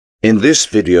In this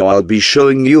video I'll be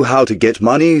showing you how to get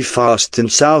money fast in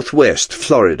Southwest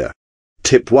Florida.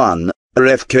 Tip 1.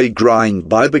 RFK grind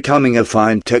by becoming a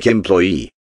fine tech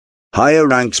employee. Higher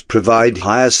ranks provide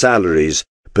higher salaries,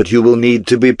 but you will need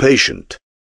to be patient.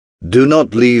 Do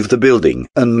not leave the building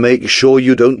and make sure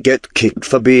you don't get kicked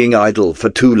for being idle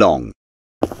for too long.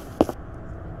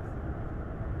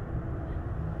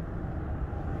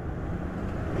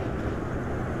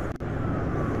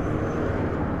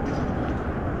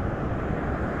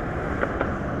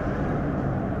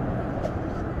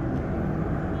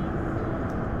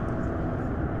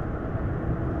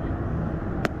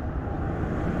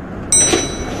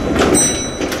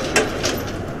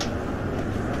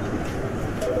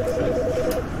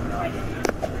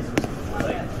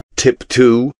 Tip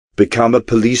 2. Become a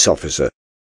police officer.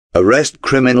 Arrest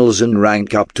criminals and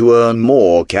rank up to earn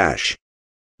more cash.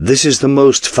 This is the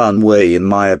most fun way in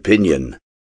my opinion.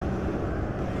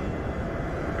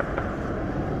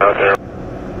 Out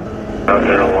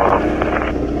there a while.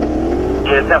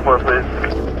 Yeah, 10-4, please.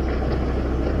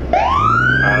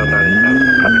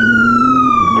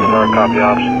 Copy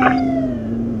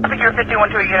option. I think you're 51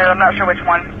 to a unit, I'm not sure which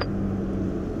one.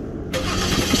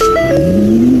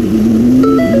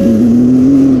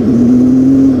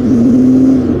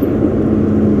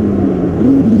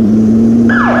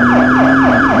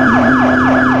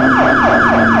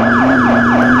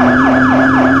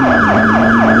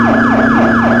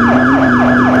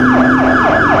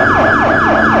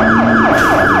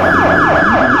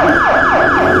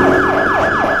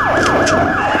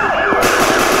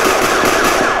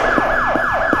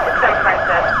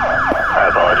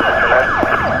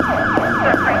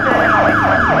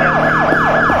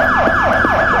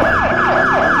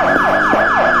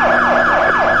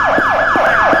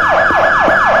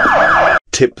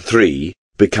 Tip 3.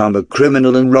 Become a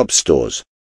criminal and rob stores.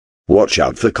 Watch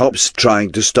out for cops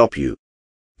trying to stop you.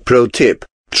 Pro tip: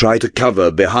 try to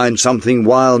cover behind something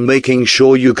while making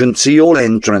sure you can see all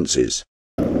entrances.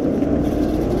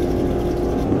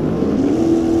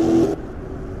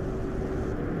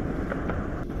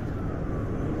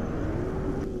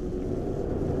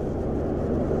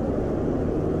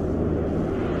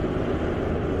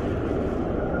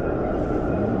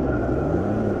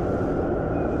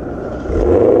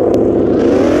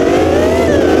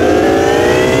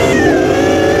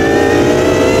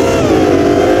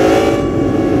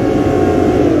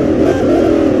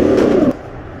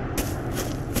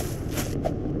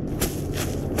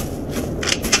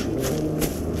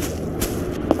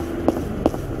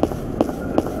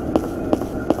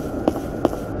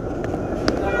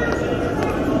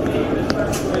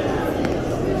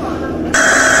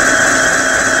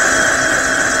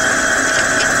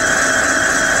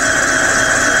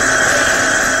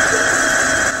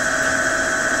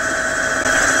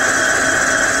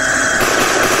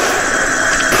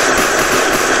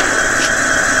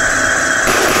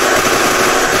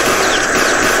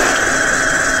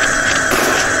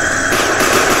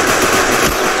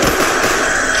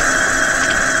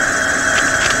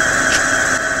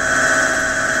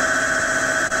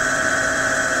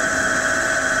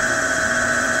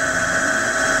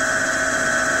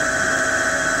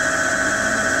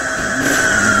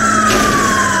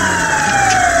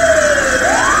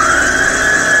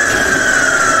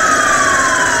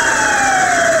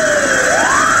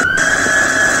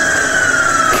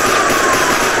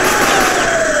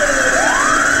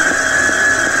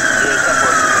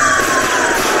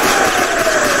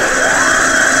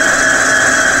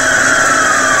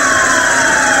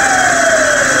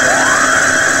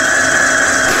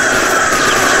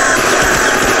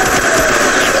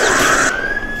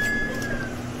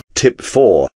 Tip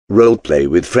 4. Roleplay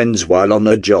with friends while on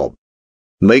a job.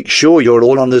 Make sure you're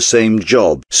all on the same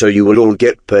job so you will all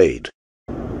get paid.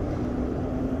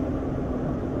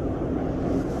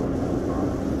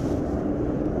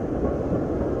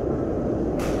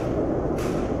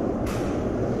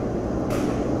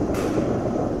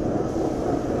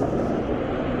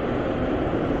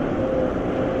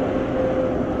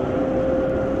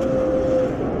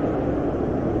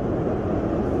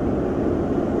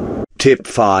 Tip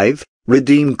 5.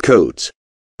 Redeem codes.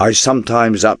 I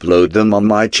sometimes upload them on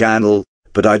my channel,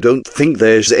 but I don't think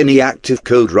there's any active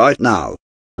code right now.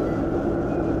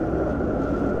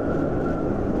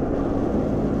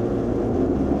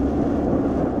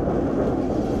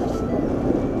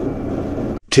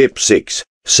 Tip 6.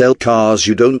 Sell cars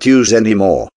you don't use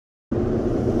anymore.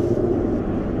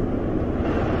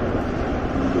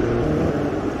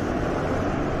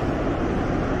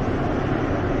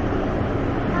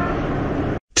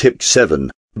 Tip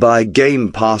 7. Buy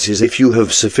game passes if you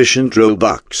have sufficient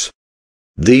Robux.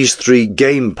 These 3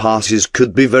 game passes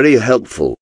could be very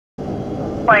helpful.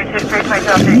 22, 3, 22,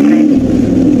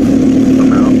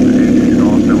 I'm out. You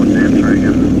know, no one's answering,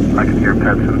 and I can hear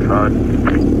pets inside.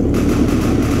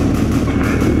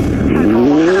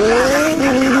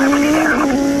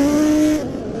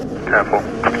 Careful.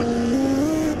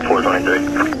 423.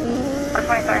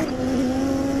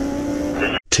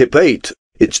 423. Tip 8.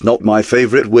 It's not my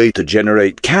favorite way to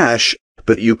generate cash,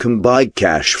 but you can buy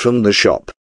cash from the shop.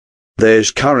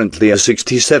 There's currently a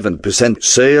 67%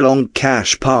 sale on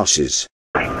cash passes.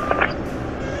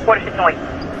 What is it noise?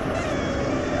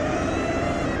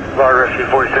 Log Rescue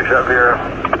 46 out here.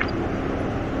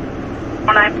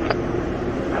 19.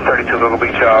 32 Little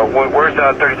Beach. Where's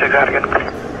 36 at again?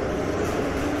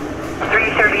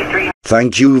 333.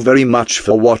 Thank you very much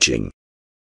for watching.